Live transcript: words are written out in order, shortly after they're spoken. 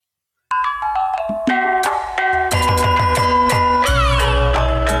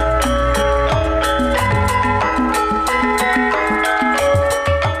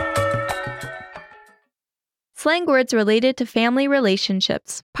Slang words related to family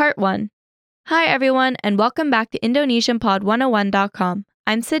relationships, Part 1. Hi everyone, and welcome back to IndonesianPod101.com.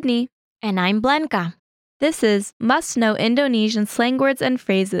 I'm Sydney. And I'm Blanca. This is Must Know Indonesian Slang Words and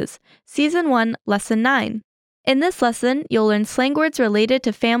Phrases, Season 1, Lesson 9. In this lesson, you'll learn slang words related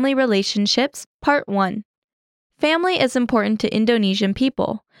to family relationships, Part 1. Family is important to Indonesian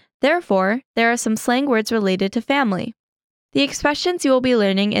people. Therefore, there are some slang words related to family. The expressions you will be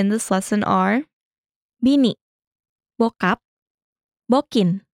learning in this lesson are Bini, bokap,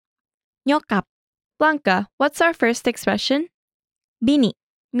 bokin, nyokap. Blanca, what's our first expression? Bini,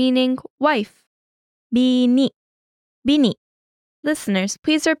 Meaning wife. bini, bini, Listeners,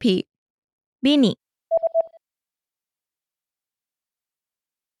 please repeat. bini.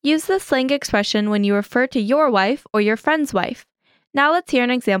 Use this slang expression when you refer to your wife or your friend's wife. Now let's hear an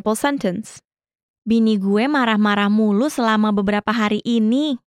example sentence. Bini gue marah-marah mulu selama beberapa hari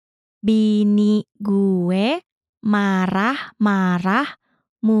ini. Bini gue marah-marah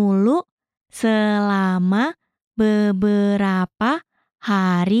mulu selama beberapa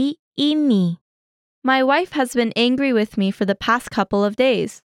hari ini. My wife has been angry with me for the past couple of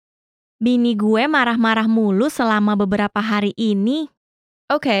days. Bini gue marah-marah mulu selama beberapa hari ini.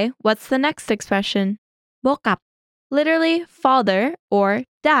 Okay, what's the next expression? Bokap, Literally, father or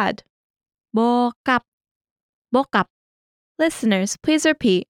dad. bokap, bokap, Listeners, please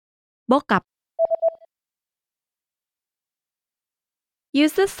repeat. bokap.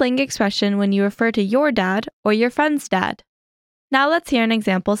 Use this slang expression when you refer to your dad or your friend's dad. Now let's hear an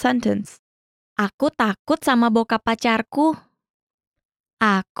example sentence. Aku takut sama bokap pacarku.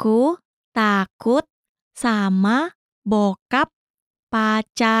 Aku takut sama bokap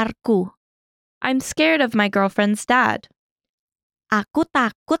pacarku. I'm scared of my girlfriend's dad. Aku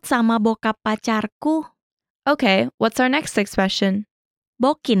takut sama bokap pacarku. Okay, what's our next expression?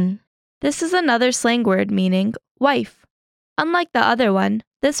 Bokin, This is another slang word meaning wife. Unlike the other one,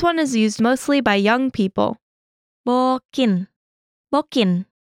 this one is used mostly by young people. bokin, bokin,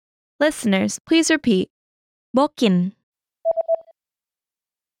 Listeners, please repeat. bokin.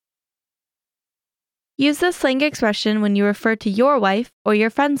 Use this slang expression when you refer to your wife or your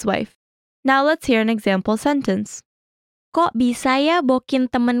friend's wife. Now let's hear an example sentence. Kok bisa ya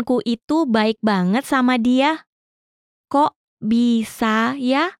bokin temenku itu baik banget sama dia? Kok bisa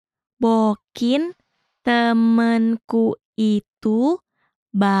ya bokin temenku itu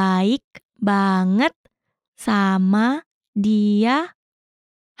baik banget sama dia?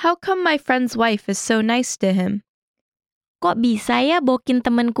 How come my friend's wife is so nice to him? Kok bisa ya bokin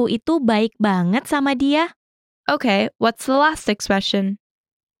temenku itu baik banget sama dia? Okay, what's the last expression?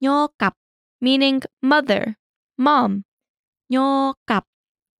 Nyokap, Meaning mother, mom. nyokap,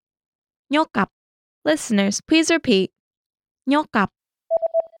 nyokap, Listeners, please repeat. nyokap.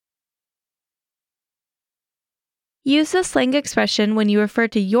 Use the slang expression when you refer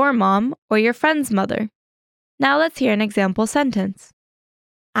to your mom or your friend's mother. Now let's hear an example sentence.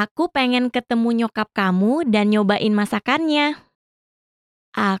 Aku pengen ketemu nyokap kamu dan nyobain masakannya.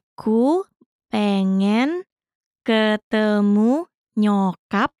 Aku pengen ketemu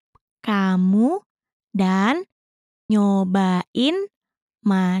nyokap kamu dan nyobain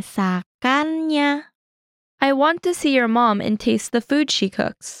masakannya. I want to see your mom and taste the food she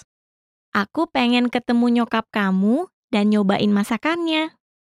cooks. Aku pengen ketemu nyokap kamu dan nyobain masakannya.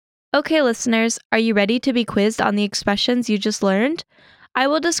 Okay, listeners, are you ready to be quizzed on the expressions you just learned? I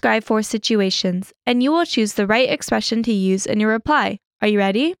will describe 4 situations, and you will choose the right expression to use in your reply. Are you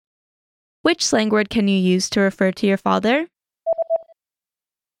ready? Which slang word can you use to refer to your father?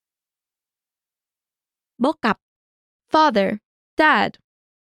 Bokap, Father, dad.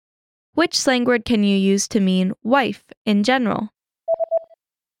 Which slang word can you use to mean wife in general?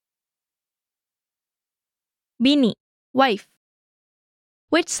 bini, Wife.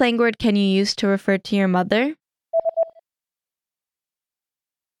 Which slang word can you use to refer to your mother?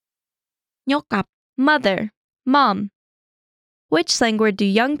 nyokap, Mother, mom. Which slang word do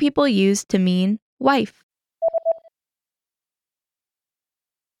young people use to mean wife?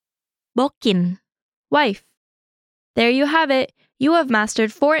 bokin. Wife. There you have it. You have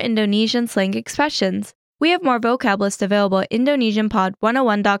mastered 4 Indonesian slang expressions. We have more vocab lists available at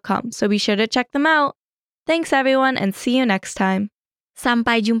IndonesianPod101.com, so be sure to check them out. Thanks everyone, and see you next time.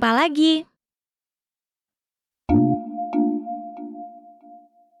 Sampai jumpa lagi.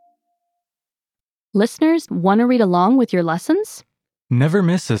 Listeners, want to read along with your lessons? Never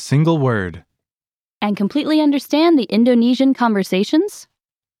miss a single word. And completely understand the Indonesian conversations?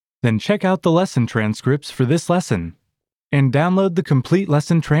 Then check out the lesson transcripts for this lesson and download the complete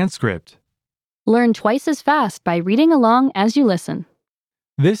lesson transcript. Learn twice as fast by reading along as you listen.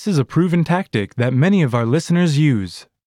 This is a proven tactic that many of our listeners use.